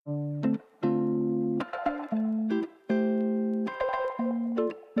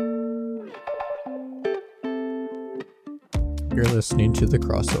You're listening to The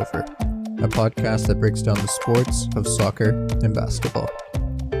Crossover, a podcast that breaks down the sports of soccer and basketball.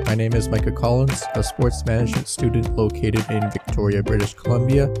 My name is Micah Collins, a sports management student located in Victoria, British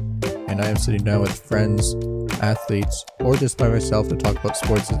Columbia, and I am sitting down with friends, athletes, or just by myself to talk about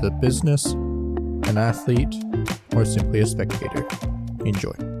sports as a business, an athlete, or simply a spectator.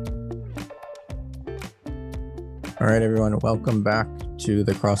 Enjoy. All right, everyone, welcome back to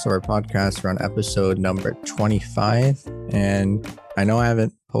the Crossover Podcast. We're on episode number 25, and I know I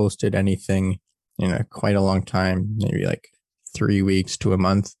haven't posted anything in quite a long time, maybe like 3 weeks to a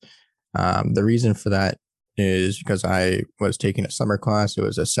month. The reason for that is because I was taking a summer class. It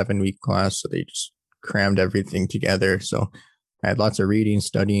was a 7-week class, so they just crammed everything together. So I had lots of reading,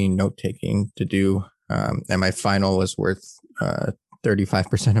 studying, note-taking to do, and my final was worth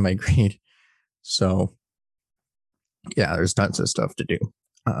 35% of my grade. So yeah, there's tons of stuff to do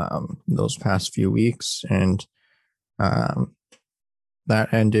those past few weeks, and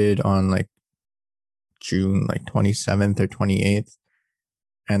that ended on like June 27th or 28th,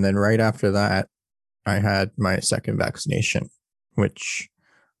 and then right after that I had my second vaccination, which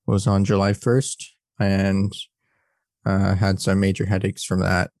was on July 1st, and had some major headaches from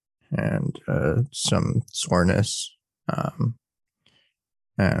that and some soreness,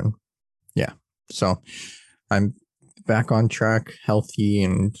 and yeah, so I'm back on track, healthy,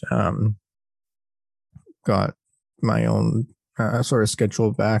 and got my own sort of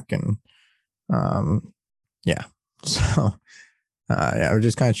schedule back, and yeah, so yeah, we're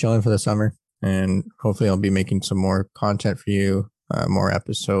just kind of chilling for the summer, and hopefully I'll be making some more content for you, more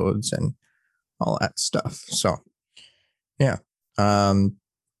episodes and all that stuff. So yeah, I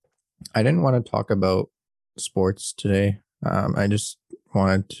didn't want to talk about sports today. I just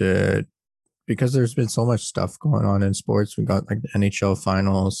wanted to, because there's been so much stuff going on in sports. We got like the NHL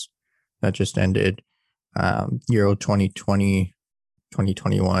finals that just ended, Euro 2020,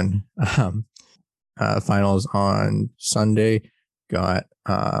 2021 finals on Sunday, got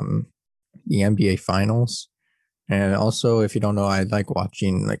the NBA finals. And also, if you don't know, I like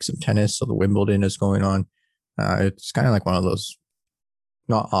watching like some tennis. So the Wimbledon is going on. It's kind of like one of those,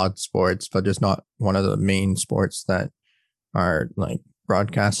 not odd sports, but just not one of the main sports that are like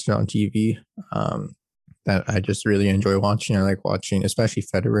broadcasted on TV, that I just really enjoy watching. I like watching, especially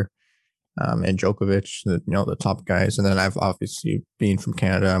Federer and Djokovic, the top guys. And then I've obviously, being from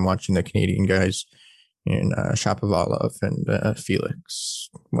Canada, I'm watching the Canadian guys in Shapovalov and Felix,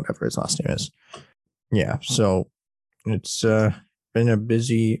 whatever his last name is. Yeah, so it's been a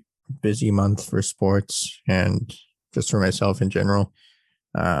busy month for sports and just for myself in general.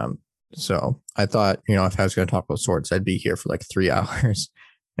 So I thought, if I was going to talk about sports, I'd be here for like 3 hours.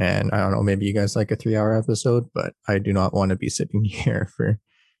 And I don't know, maybe you guys like a 3-hour episode, but I do not want to be sitting here for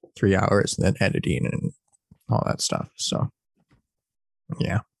 3 hours and then editing and all that stuff. So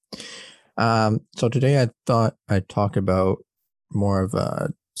yeah. So today I thought I'd talk about more of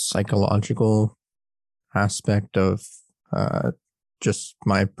a psychological aspect of just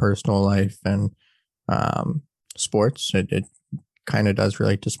my personal life and sports. It kind of does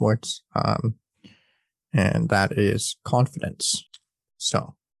relate to sports, and that is confidence.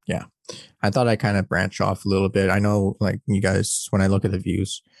 So yeah, I thought I kind of branch off a little bit. I know, like, you guys, when I look at the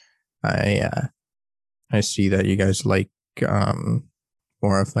views, I see that you guys like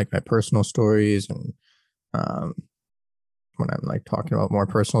more of like my personal stories, and when I'm like talking about more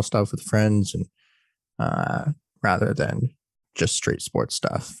personal stuff with friends, and rather than just straight sports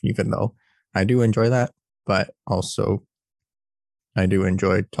stuff, even though I do enjoy that, but also I do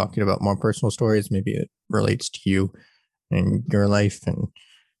enjoy talking about more personal stories. Maybe it relates to you and your life, and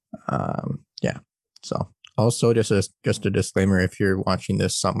yeah. So also, just a disclaimer: if you're watching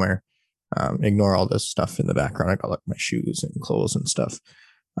this somewhere, ignore all this stuff in the background. I got like my shoes and clothes and stuff.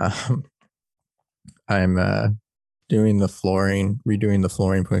 I'm doing the flooring, redoing the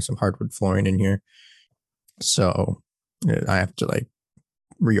flooring, putting some hardwood flooring in here. So I have to like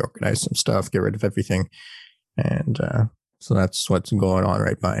reorganize some stuff, get rid of everything, and so that's what's going on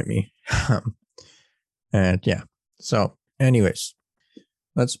right by me. And yeah, so anyways,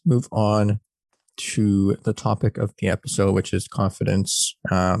 let's move on to the topic of the episode, which is confidence.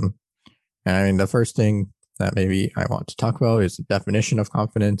 And I mean, the first thing that maybe I want to talk about is the definition of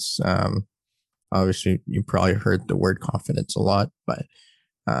confidence. Obviously, you probably heard the word confidence a lot, but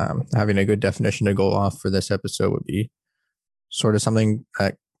having a good definition to go off for this episode would be sort of something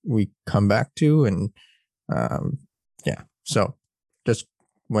that we come back to. And yeah, so just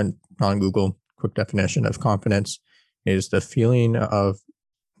went on Google. Quick definition of confidence is the feeling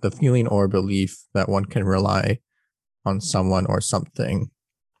or belief that one can rely on someone or something,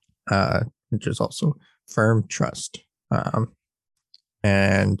 which is also firm trust.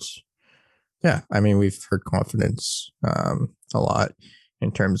 And yeah, I mean, we've heard confidence a lot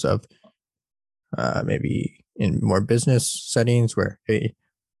in terms of maybe in more business settings where, hey,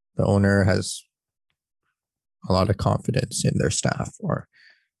 the owner has a lot of confidence in their staff, or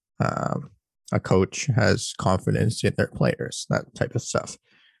um, a coach has confidence in their players, that type of stuff.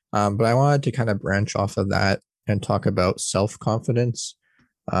 But I wanted to kind of branch off of that and talk about self confidence.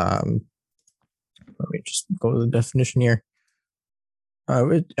 Um, Let me just go to the definition here.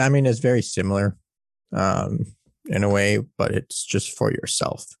 I mean, it's very similar um, in a way, but it's just for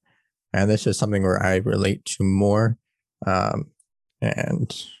yourself. And this is something where I relate to more. Um,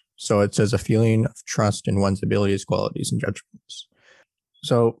 and so it says a feeling of trust in one's abilities, qualities, and judgments.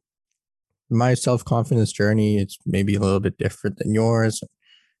 So my self confidence journey is maybe a little bit different than yours.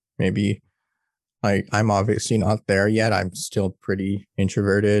 Maybe like I'm obviously not there yet. I'm still pretty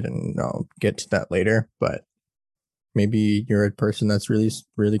introverted, and I'll get to that later. But maybe you're a person that's really,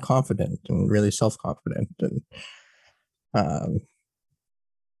 really confident and really self confident, and um,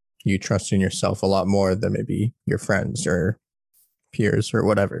 you trust in yourself a lot more than maybe your friends or peers or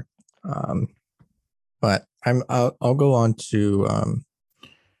whatever. Um, but I'll go on to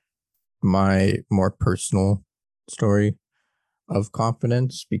my more personal story of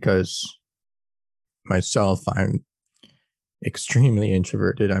confidence, because myself, I'm extremely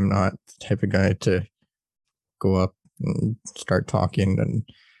introverted. I'm not the type of guy to go up and start talking and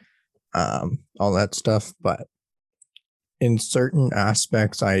all that stuff. But in certain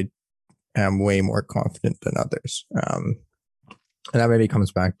aspects, I am way more confident than others. And that maybe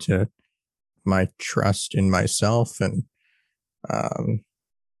comes back to my trust in myself, and um,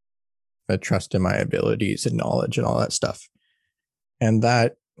 the trust in my abilities and knowledge and all that stuff. And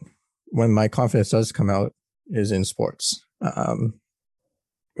that, when my confidence does come out, is in sports,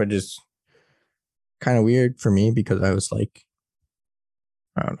 which is kind of weird for me, because I was like,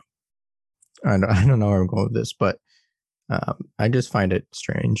 I don't know. I don't know where I'm going with this, but I just find it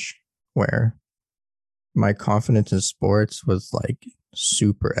strange where my confidence in sports was like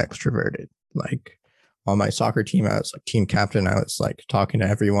super extroverted. Like on my soccer team, I was like team captain. I was like talking to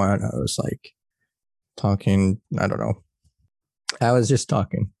everyone. I was like talking. I don't know. I was just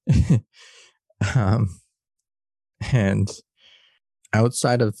talking. um, and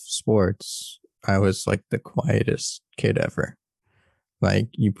outside of sports, I was like the quietest kid ever. Like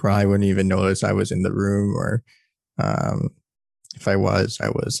you probably wouldn't even notice I was in the room, or um, if I was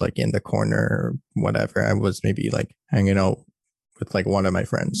like in the corner or whatever. I was maybe like hanging out with like one of my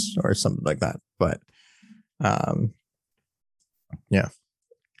friends or something like that. But um, yeah,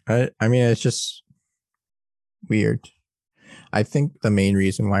 I mean, it's just weird. I think the main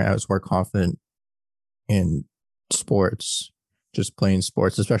reason why I was more confident in sports, just playing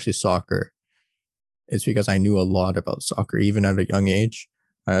sports, especially soccer, is because I knew a lot about soccer, even at a young age.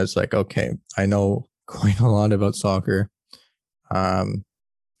 I was like, okay, I know quite a lot about soccer. Um,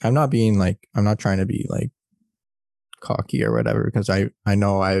 I'm not trying to be like cocky or whatever, because I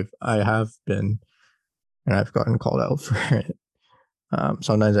know I have been, and I've gotten called out for it.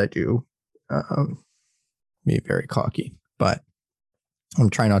 Sometimes I do be very cocky, but I'm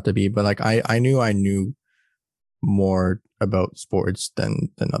trying not to be. But like I knew I knew more about sports than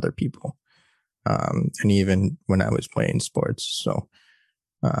other people, and even when I was playing sports. So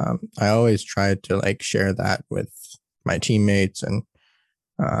I always tried to like share that with my teammates, and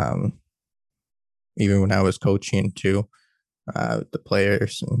um, even when I was coaching too, the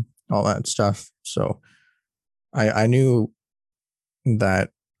players and all that stuff. So I knew that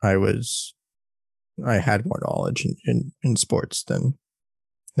I was I had more knowledge in sports than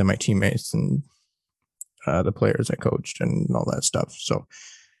my teammates and the players I coached and all that stuff. So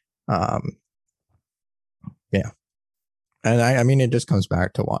um, yeah, and I mean, it just comes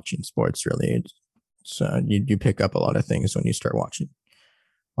back to watching sports. Really, it's you pick up a lot of things when you start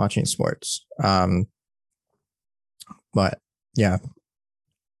watching sports. But yeah.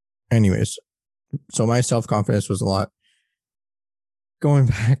 Anyways, so my self confidence was a lot going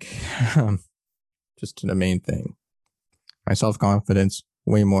back, um, just to the main thing. My self confidence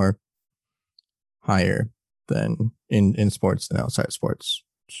way more higher than in sports than outside sports.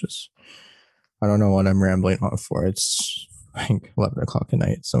 It's just, I don't know what I'm rambling on for. It's like 11 o'clock at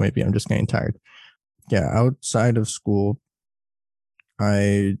night, so maybe I'm just getting tired. Yeah, outside of school,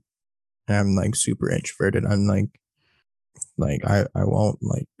 I am like super introverted. I'm like I won't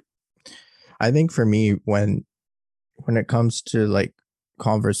like. I think for me, when it comes to like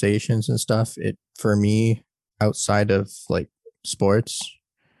conversations and stuff, it for me, outside of like sports,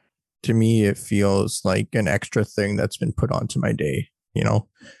 to me it feels like an extra thing that's been put onto my day, you know.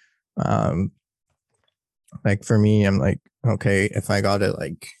 um like for me, I'm like, okay, if I gotta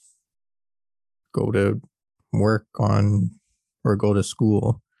like go to work on or go to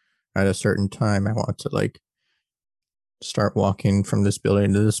school at a certain time, I want to like start walking from this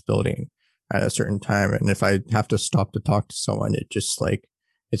building to this building at a certain time. And if I have to stop to talk to someone, it just like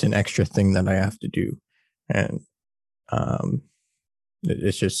it's an extra thing that I have to do. And um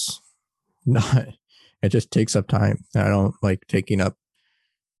it's just not it just takes up time. I don't like taking up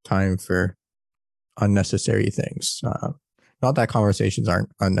time for unnecessary things. Not that conversations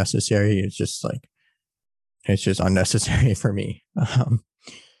aren't unnecessary. It's just like it's just unnecessary for me.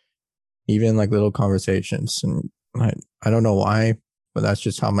 Even like little conversations, and I don't know why, but that's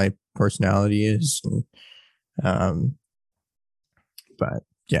just how my personality is. And, um, but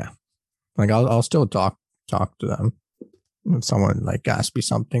yeah, like I'll still talk to them if someone like asks me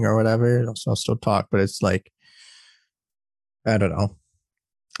something or whatever. I'll still talk, but it's like I don't know.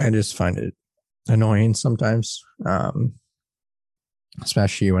 I just find it annoying sometimes,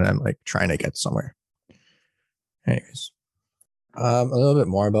 especially when I'm like trying to get somewhere. Anyways, a little bit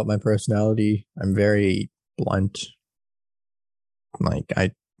more about my personality. I'm very blunt. Like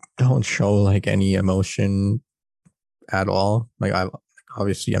I don't show like any emotion at all. Like I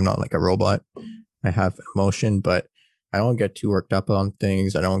obviously I'm not like a robot. I have emotion, but I don't get too worked up on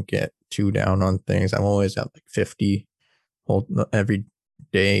things. I don't get too down on things. I'm always at like 50 whole every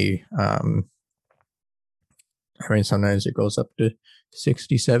day. I mean sometimes it goes up to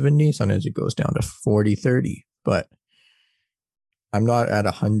 60, 70. Sometimes it goes down to 40, 30. But I'm not at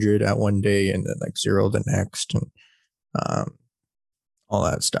 100 at one day and then like zero the next, and um all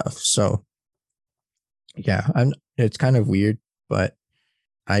that stuff. So yeah, I'm it's kind of weird, but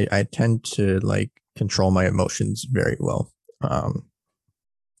I tend to like control my emotions very well. Um,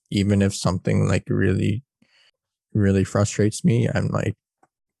 Even if something like really frustrates me, I'm like,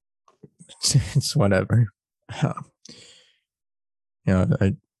 it's whatever.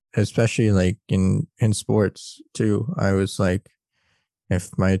 Especially like in sports too. I was like,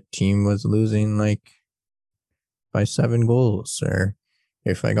 if my team was losing like by 7 goals, or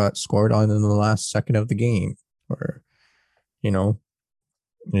if I got scored on in the last second of the game, or you know,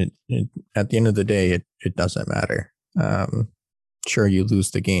 it at the end of the day, it doesn't matter. Sure, you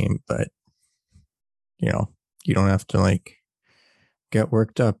lose the game, but you know, you don't have to like get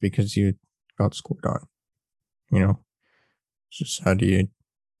worked up because you got scored on. You know, it's just how do you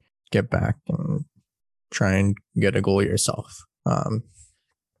get back and try and get a goal yourself?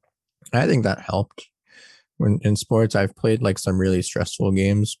 I think that helped. When in sports, I've played like some really stressful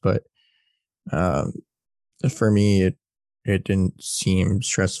games, but um, for me, it didn't seem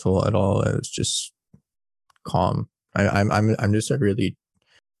stressful at all. It was just calm. I'm just a really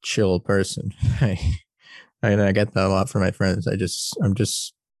chill person. I get that a lot from my friends. I'm just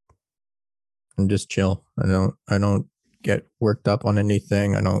chill. I don't get worked up on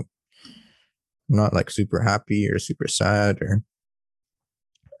anything. I'm not like super happy or super sad, or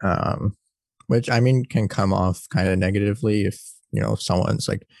um which I mean can come off kind of negatively if if someone's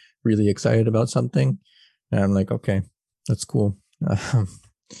like really excited about something, and I'm like, okay, that's cool. Um,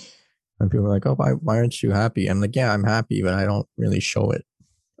 and people are like, oh, why aren't you happy? I'm like, yeah, I'm happy, but I don't really show it.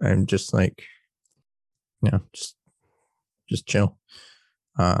 I'm just like, just chill.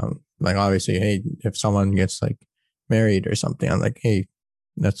 Like obviously, hey, if someone gets like married or something, I'm like, hey,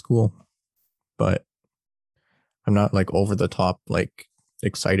 that's cool, but I'm not like over the top like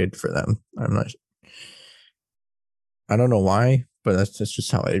excited for them. I don't know why, but that's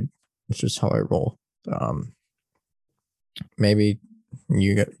just how I roll. Um, Maybe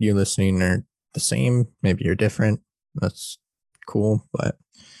you listening are the same. Maybe you're different. That's cool, but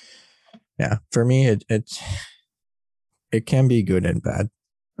yeah, for me, it can be good and bad.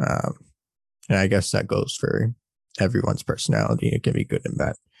 Um, and I guess that goes for everyone's personality. It can be good and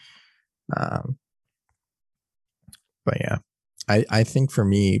bad. Um, but yeah, I think for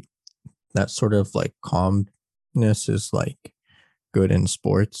me, that sort of like calmness is like good in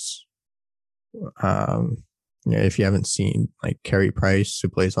sports. Um, if you haven't seen like Carey Price, who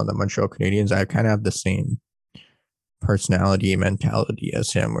plays on the Montreal Canadiens, I kind of have the same personality mentality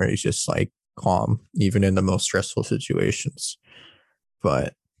as him, where he's just like calm, even in the most stressful situations.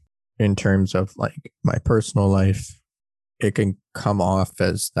 But in terms of like my personal life, it can come off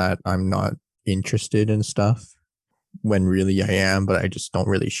as that I'm not interested in stuff when really I am, but I just don't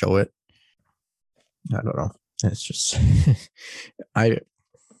really show it. I don't know. It's just I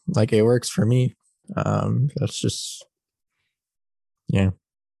like it works for me. That's just yeah.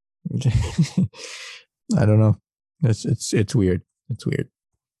 I don't know. It's weird. It's weird.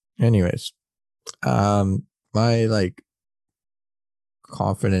 Anyways, my like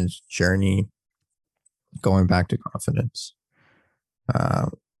confidence journey. going back to confidence uh,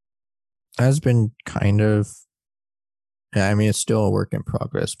 has been kind of, I mean, it's still a work in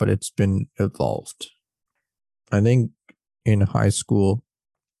progress, but it's been evolved. I think in high school,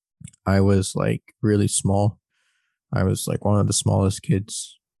 I was like really small. I was like one of the smallest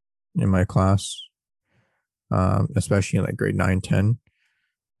kids in my class, especially in like grade 9, 10.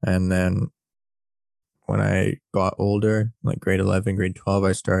 And then when I got older, like grade 11, grade 12,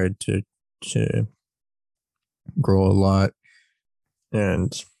 I started to grow a lot.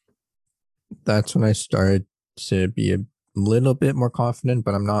 And that's when I started to be a little bit more confident,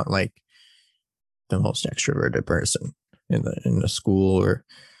 but I'm not like the most extroverted person in the school, or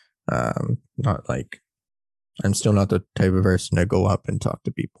not like, I'm still not the type of person to go up and talk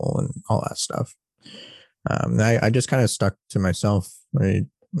to people and all that stuff. I just kind of stuck to myself. I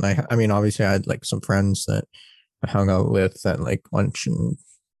mean, obviously, I had like some friends that I hung out with at like lunch and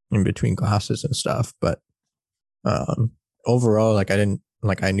in between classes and stuff. But um, overall, like I didn't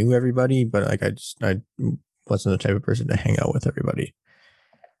like I knew everybody, but like I wasn't the type of person to hang out with everybody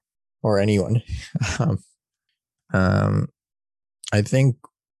or anyone. um, um, I think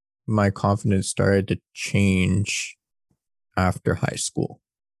my confidence started to change after high school,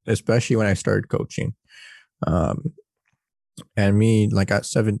 especially when I started coaching. Um, and me, like at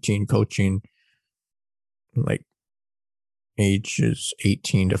 17, coaching like ages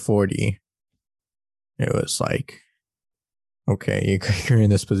 18 to 40, it was like, okay, you're in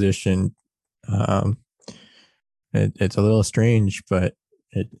this position. Um, it's a little strange, but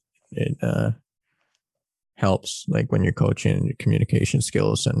it, it helps like when you're coaching your communication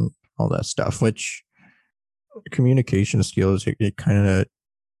skills and all that stuff, which communication skills, it kind of,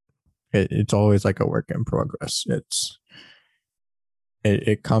 it's always like a work in progress.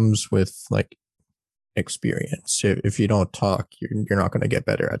 It comes with like experience. If you don't talk, you're not going to get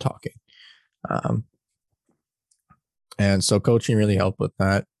better at talking. Um, and so coaching really helped with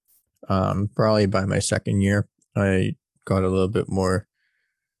that. Probably by my second year, I got a little bit more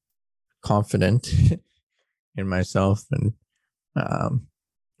confident in myself, and um,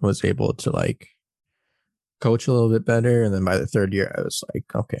 was able to like coach a little bit better. And then by the third year, I was like,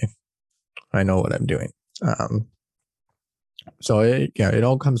 okay, I know what I'm doing. Um, so it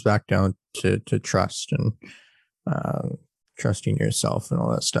all comes back down to trust and um, trusting yourself and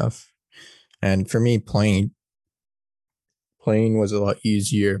all that stuff. And for me, playing was a lot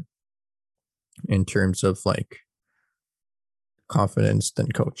easier in terms of like confidence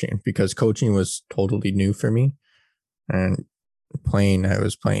than coaching, because coaching was totally new for me, and playing, I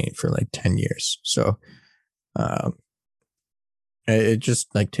was playing for like 10 years. So um, it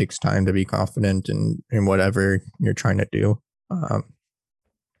just like takes time to be confident in whatever you're trying to do.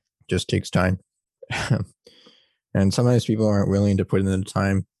 Just takes time. And sometimes people aren't willing to put in the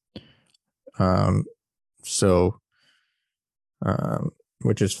time. Um, so, um,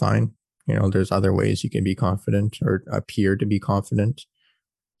 which is fine. You know, there's other ways you can be confident or appear to be confident.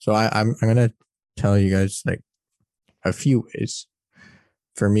 So I'm gonna tell you guys like a few ways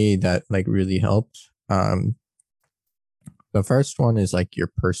for me that like really helped. The first one is like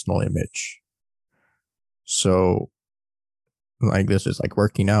your personal image. So like this is like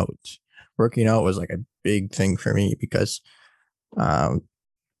working out. Working out was like a big thing for me because um,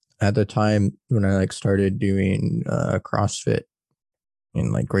 at the time when I like started doing CrossFit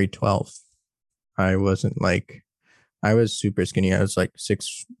in like grade 12, I wasn't like, I was super skinny. I was like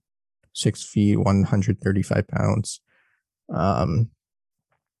 6 feet, 135 pounds. Um,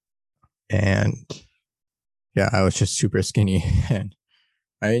 and yeah, I was just super skinny. And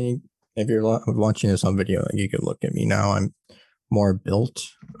I mean, if you're watching this on video, you could look at me now. I'm more built.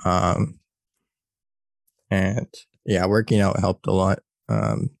 Um, and yeah, working out helped a lot.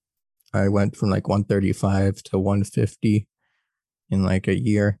 Um, I went from like 135 to 150 in like a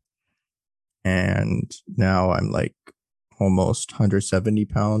year. And now I'm like almost 170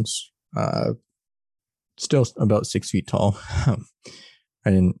 pounds. Still about 6 feet tall. I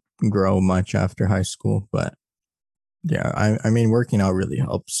didn't grow much after high school, but yeah, I mean, working out really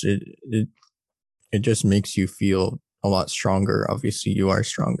helps. It just makes you feel a lot stronger. Obviously, you are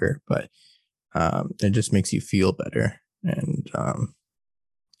stronger, but it just makes you feel better. And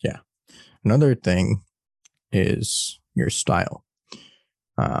yeah, another thing is your style.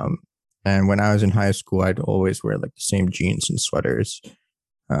 Um, and when I was in high school, I'd always wear like the same jeans and sweaters,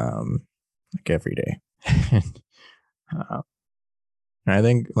 like every day. uh, and I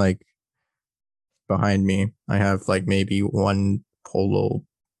think like behind me, I have like maybe one polo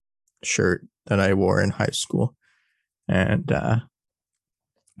shirt that I wore in high school, and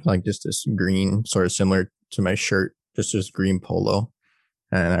like just this green, sort of similar to my shirt, just this green polo,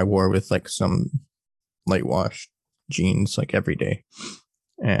 and I wore with like some light wash jeans like every day.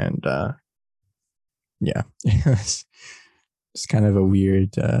 And yeah, it's kind of a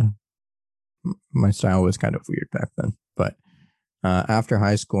weird, my style was kind of weird back then. But after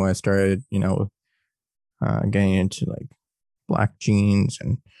high school, I started, getting into like black jeans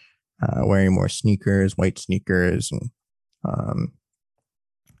and wearing more sneakers, white sneakers, and um,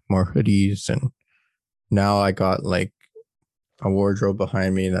 more hoodies. And now I got like a wardrobe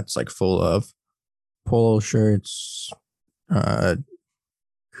behind me that's like full of polo shirts, uh,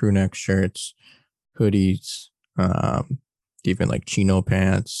 crew neck shirts, hoodies, even like chino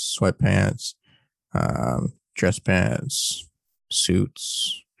pants, sweatpants, dress pants,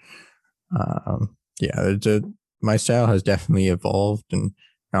 suits. Yeah, my style has definitely evolved, and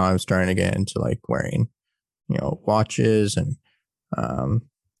now I'm starting to get into like wearing, watches and um,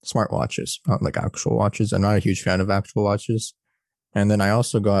 smart watches, not like actual watches. I'm not a huge fan of actual watches. And then I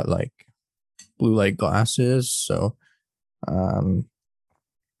also got like blue light glasses, so um,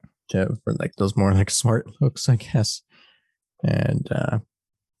 for like those more like smart looks, I guess. And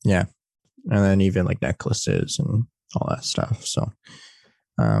yeah, and then even like necklaces and all that stuff. So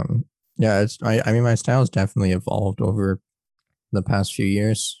yeah, I mean my style has definitely evolved over the past few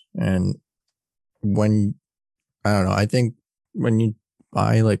years. And when I don't know, I think when you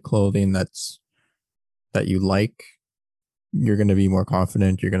buy like clothing that you like, you're gonna be more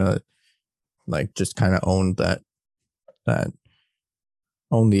confident. You're gonna like just kind of that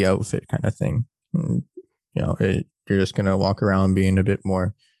own the outfit kind of thing. And, you're just gonna walk around being a bit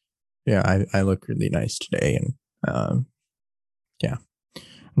more. Yeah, I look really nice today, and yeah.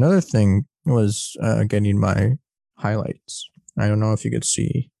 Another thing was getting my highlights. I don't know if you could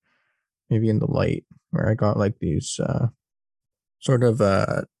see maybe in the light where I got like these sort of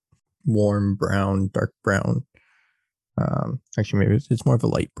warm brown, dark brown. Actually, maybe it's more of a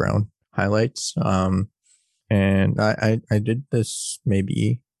light brown highlights. And I did this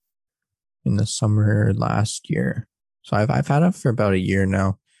maybe in the summer last year. So I've had it for about a year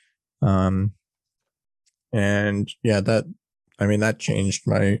now. Um, and yeah, that changed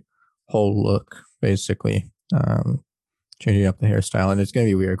my whole look basically. Changing up the hairstyle, and it's gonna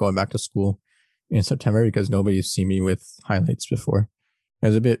be weird going back to school in September because nobody's seen me with highlights before. It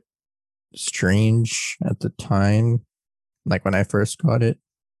was a bit strange at the time, like when I first got it,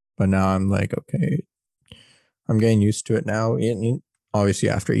 but now I'm like, okay, I'm getting used to it now. Obviously,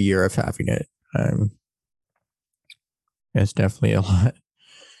 after a year of having it, it's definitely a lot.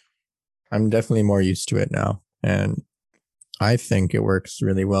 I'm definitely more used to it now, and I think it works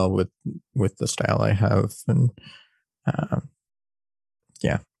really well with the style I have, and um,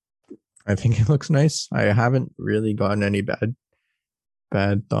 yeah, I think it looks nice. I haven't really gotten any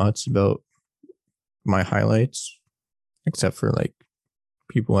bad thoughts about my highlights, except for like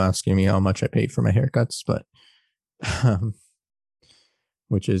people asking me how much I pay for my haircuts, but um,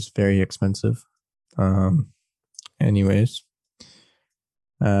 which is very expensive. Um, anyways,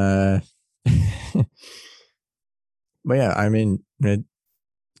 uh, but yeah, I mean, the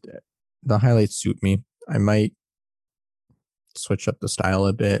highlights suit me. I might switch up the style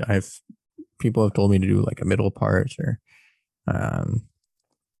a bit. People have told me to do like a middle part or um,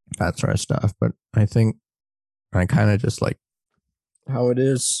 that sort of stuff, but I think I kind of just like how it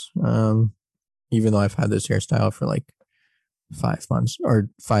is. Even though I've had this hairstyle for like 5 months or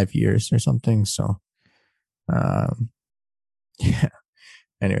 5 years or something. So, um, yeah.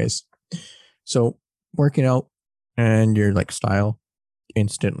 Anyways, so working out and your like style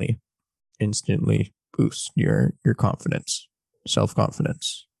instantly boosts your confidence, self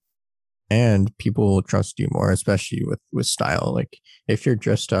confidence, and people will trust you more, especially with style. Like if you're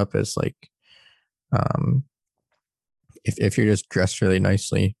dressed up as like, um, if you're just dressed really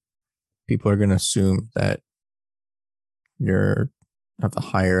nicely, people are gonna assume that you're have a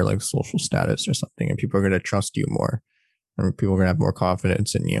higher like social status or something, and people are gonna trust you more, and people are gonna have more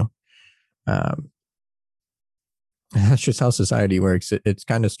confidence in you. Um, that's just how society works. It's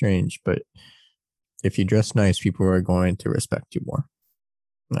kind of strange, but if you dress nice, people are going to respect you more.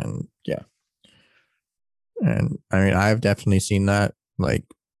 And yeah, and I mean, I've definitely seen that, like,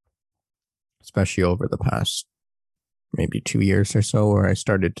 especially over the past maybe 2 years or so, where I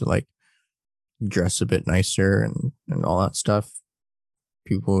started to like dress a bit nicer and all that stuff.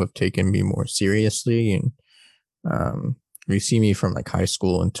 People have taken me more seriously, and you see me from like high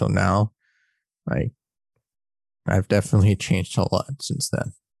school until now. Like, I've definitely changed a lot since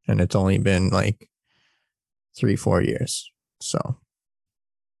then, and it's only been like 3 4 years. So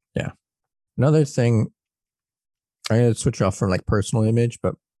yeah. Another thing, I'm gonna switch off from like personal image,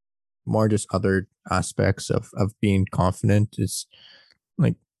 but more just other aspects of being confident is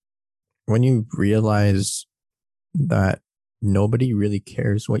like when you realize that nobody really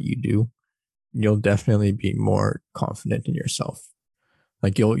cares what you do, you'll definitely be more confident in yourself.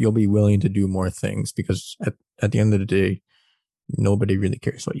 Like you'll be willing to do more things because at the end of the day, nobody really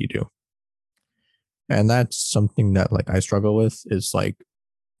cares what you do. And that's something that like I struggle with is like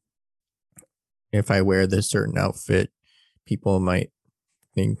if I wear this certain outfit, people might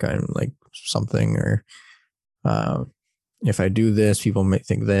think I'm like something, or uh, if I do this, people might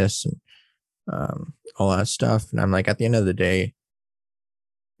think this, and all that stuff. And I'm like, at the end of the day,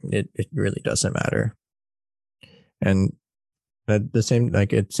 it really doesn't matter. And the same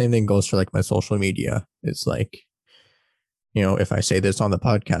thing goes for like my social media. It's like, if I say this on the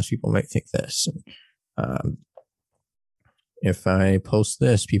podcast, people might think this. And, if I post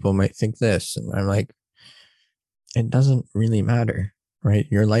this, people might think this. And I'm like, it doesn't really matter, right?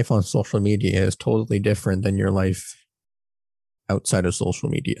 Your life on social media is totally different than your life outside of social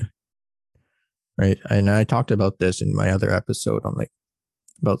media, right? And I talked about this in my other episode on like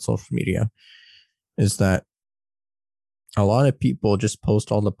about social media, is that a lot of people just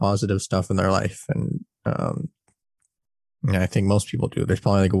post all the positive stuff in their life. And I think most people do. There's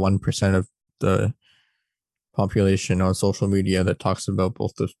probably like 1% of the population on social media that talks about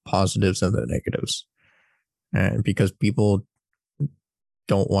both the positives and the negatives. And because people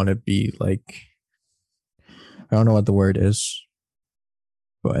don't want to be like, I don't know what the word is,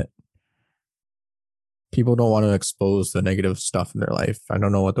 but people don't want to expose the negative stuff in their life. I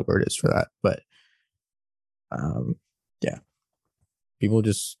don't know what the word is for that, but yeah, people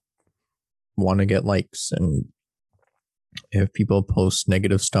just want to get likes. And if people post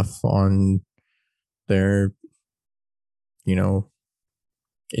negative stuff on their,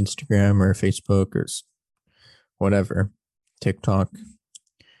 Instagram or Facebook or whatever, TikTok,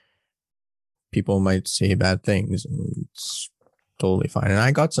 people might say bad things, and it's totally fine. And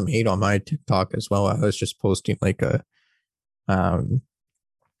I got some hate on my TikTok as well. I was just posting like a one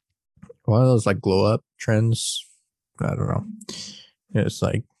of those like glow up trends. I don't know. It's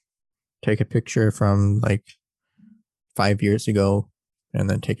like take a picture from like 5 years ago and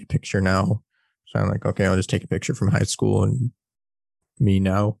then take a picture now. So I'm like, okay, I'll just take a picture from high school and me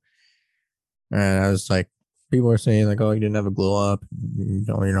now. And I was like, people are saying like, oh, you didn't have a glow up.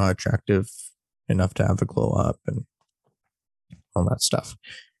 You're not attractive enough to have a glow up and all that stuff.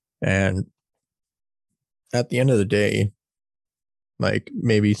 And at the end of the day, like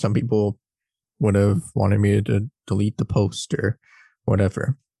maybe some people would have wanted me to delete the post or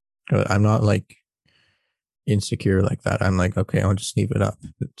whatever. But I'm not like insecure like that. I'm like, okay, I'll just leave it up.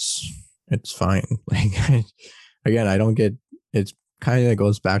 It's fine. Like again, I don't get, it's kind of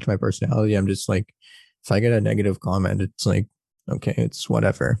goes back to my personality. I'm just like, if I get a negative comment, it's like, okay, it's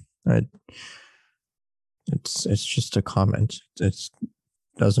whatever. It's just a comment. It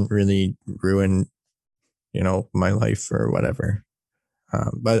doesn't really ruin, my life or whatever.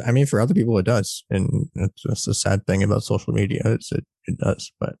 But I mean, for other people, it does, and it's just a sad thing about social media. It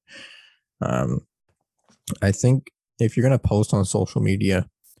does, but I think if you're gonna post on social media,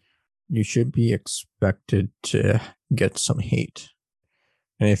 you should be expected to get some hate.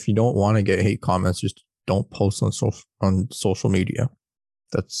 And if you don't want to get hate comments, just don't post on social media.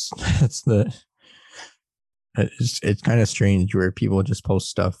 That's it's kind of strange where people just post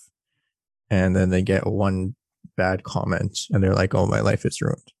stuff and then they get one bad comment and they're like, "Oh, my life is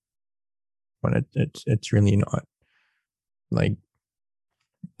ruined." When it's really not. Like,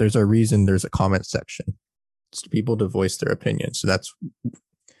 there's a reason there's a comment section. It's to people to voice their opinions. So that's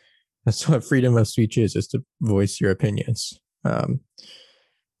what freedom of speech is to voice your opinions. I'm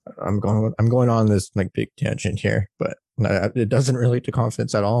going on this like big tangent here, but it doesn't relate to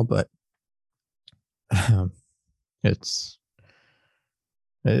confidence at all. But it's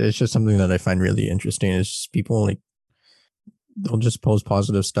just something that I find really interesting. Is just people like they'll just post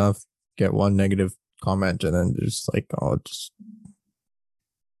positive stuff, get one negative comment, and then just like, oh, just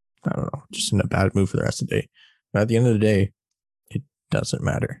I don't know, just in a bad mood for the rest of the day. But at the end of the day, it doesn't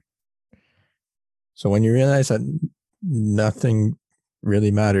matter. So when you realize that nothing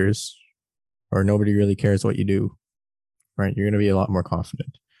really matters or nobody really cares what you do, right, you're going to be a lot more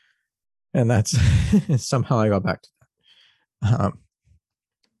confident. And that's somehow I got back to that.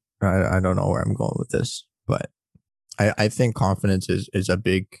 I don't know where I'm going with this, but I think confidence is a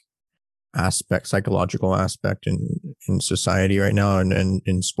big aspect, psychological aspect in society right now, and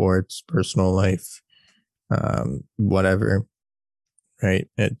in sports, personal life, whatever, right?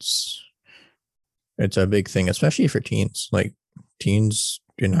 It's a big thing, especially for teens. Like teens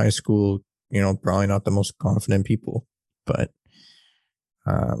in high school, probably not the most confident people, but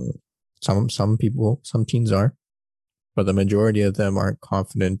some teens are. but the majority of them aren't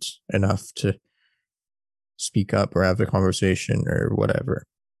confident enough to speak up or have a conversation or whatever.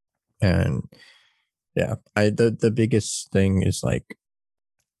 And yeah, the biggest thing is like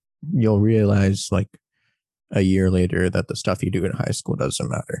you'll realize like a year later that the stuff you do in high school doesn't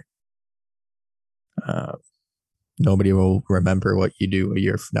matter. Uh, Nobody will remember what you do a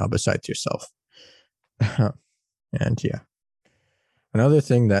year from now besides yourself. And yeah, another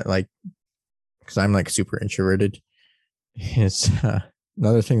thing that like, because I'm like super introverted, is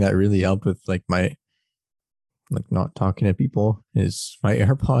another thing that really helped with like my like not talking to people is my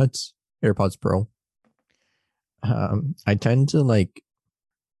AirPods Pro. I tend to like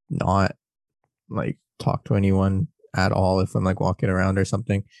not like talk to anyone at all if I'm like walking around or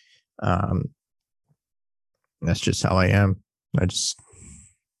something. Um, that's just how I am. I just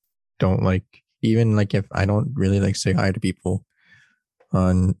don't like, even like if I don't really like say hi to people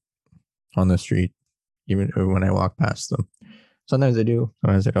on the street, even when I walk past them. Sometimes I do,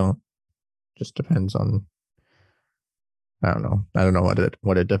 sometimes I don't. Just depends on, I don't know. I don't know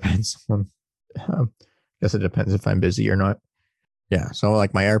what it depends on. Guess it depends if I'm busy or not. Yeah. So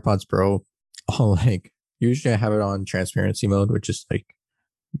like my AirPods Pro, I'll like usually I have it on transparency mode, which is like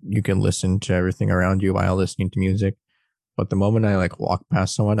you can listen to everything around you while listening to music. But the moment I like walk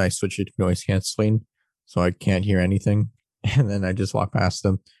past someone, I switch it to noise canceling so I can't hear anything. And then I just walk past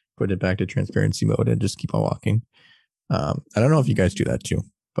them, put it back to transparency mode, and just keep on walking. I don't know if you guys do that too,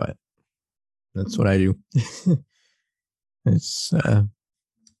 but that's what I do. It's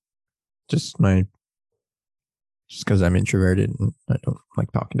just my just because I'm introverted and I don't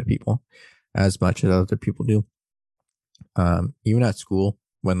like talking to people as much as other people do. Even at school,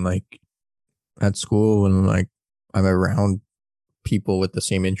 when like I'm around people with the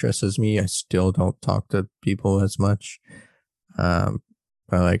same interests as me, I still don't talk to people as much. But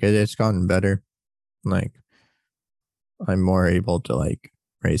like it's gotten better. Like I'm more able to like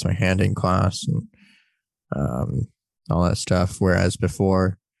raise my hand in class and all that stuff. Whereas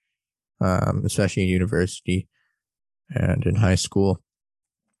before, especially in university and in high school,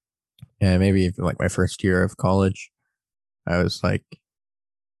 and maybe even like my first year of college, I was like,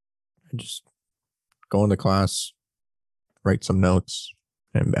 I just go into class, write some notes,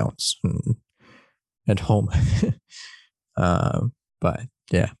 and bounce and head home. But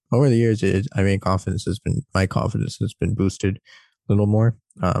yeah, over the years, I mean, my confidence has been boosted a little more.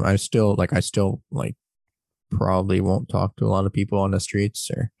 I still like probably won't talk to a lot of people on the streets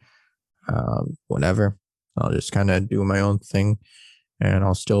or whatever. I'll just kind of do my own thing, and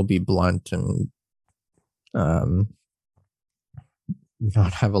I'll still be blunt and um,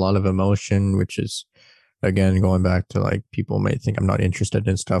 not have a lot of emotion, which is again going back to like people may think I'm not interested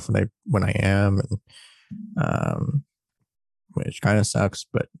in stuff when I am, and which kind of sucks,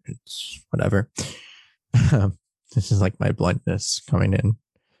 but it's whatever. This is like my bluntness coming in.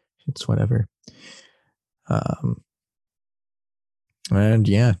 It's whatever. And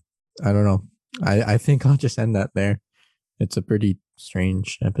yeah, I don't know. I think I'll just end that there. It's a pretty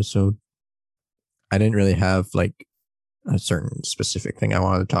strange episode. I didn't really have like a certain specific thing I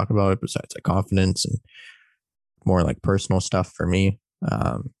wanted to talk about besides like confidence and more like personal stuff for me.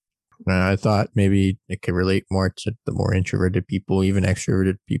 And I thought maybe it could relate more to the more introverted people, even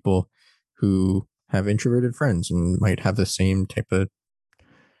extroverted people who have introverted friends and might have the same type of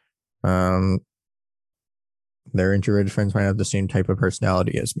um their introverted friends might have the same type of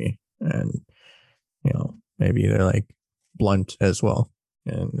personality as me. And maybe they're like blunt as well.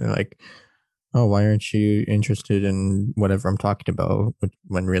 And they're like, oh, why aren't you interested in whatever I'm talking about?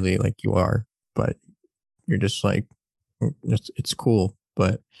 When really like you are, but you're just like, it's cool.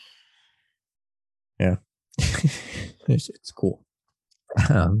 But yeah, it's cool.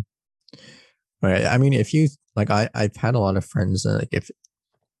 Um, but I mean, if you like, I've had a lot of friends that like if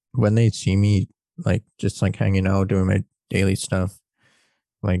when they see me like just like hanging out doing my daily stuff,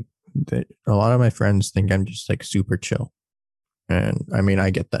 like a lot of my friends think I'm just like super chill. And I mean, I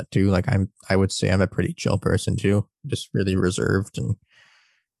get that too. Like I would say I'm a pretty chill person too, just really reserved and,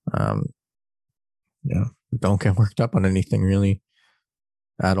 um, yeah, don't get worked up on anything really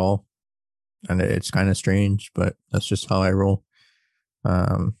at all. And it's kind of strange, but that's just how I roll.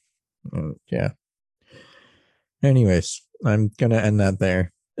 Um, yeah. Anyways, I'm gonna end that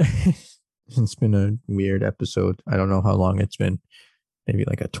there. It's been a weird episode. I don't know how long it's been. Maybe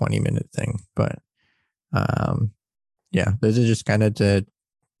like a 20-minute thing, but um, yeah, this is just kind of to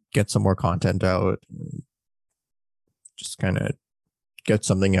get some more content out, just kind of get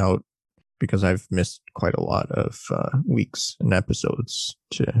something out because I've missed quite a lot of weeks and episodes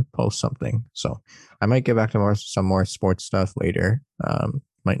to post something. So I might get back to some more sports stuff later.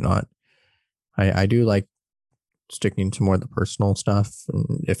 Might not. I do like sticking to more of the personal stuff.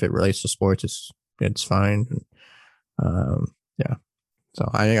 And if it relates to sports, it's fine. And, yeah. So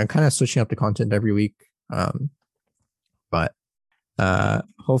I'm kind of switching up the content every week. But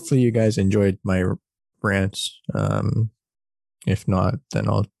hopefully you guys enjoyed my rants. If not, then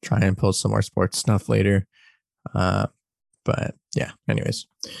I'll try and post some more sports stuff later. But yeah, anyways,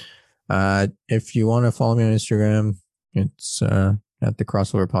 if you want to follow me on Instagram, it's at the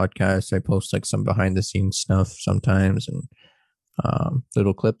Crossover Podcast. I post like some behind the scenes stuff sometimes, and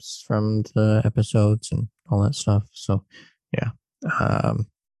little clips from the episodes and all that stuff. So yeah.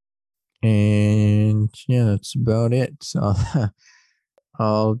 And yeah, that's about it. So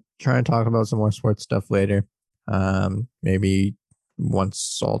I'll try and talk about some more sports stuff later. Maybe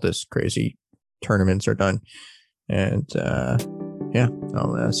once all this crazy tournaments are done. And yeah,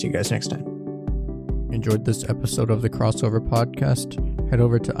 I'll see you guys next time. Enjoyed this episode of the Crossover Podcast? Head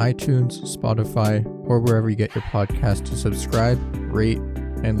over to iTunes, Spotify, or wherever you get your podcast to subscribe, rate,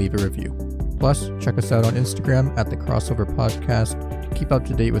 and leave a review. Plus, check us out on Instagram at the Crossover Podcast to keep up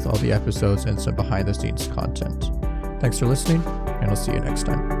to date with all the episodes and some behind the scenes content. Thanks for listening, and I'll see you next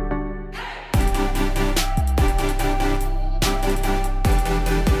time.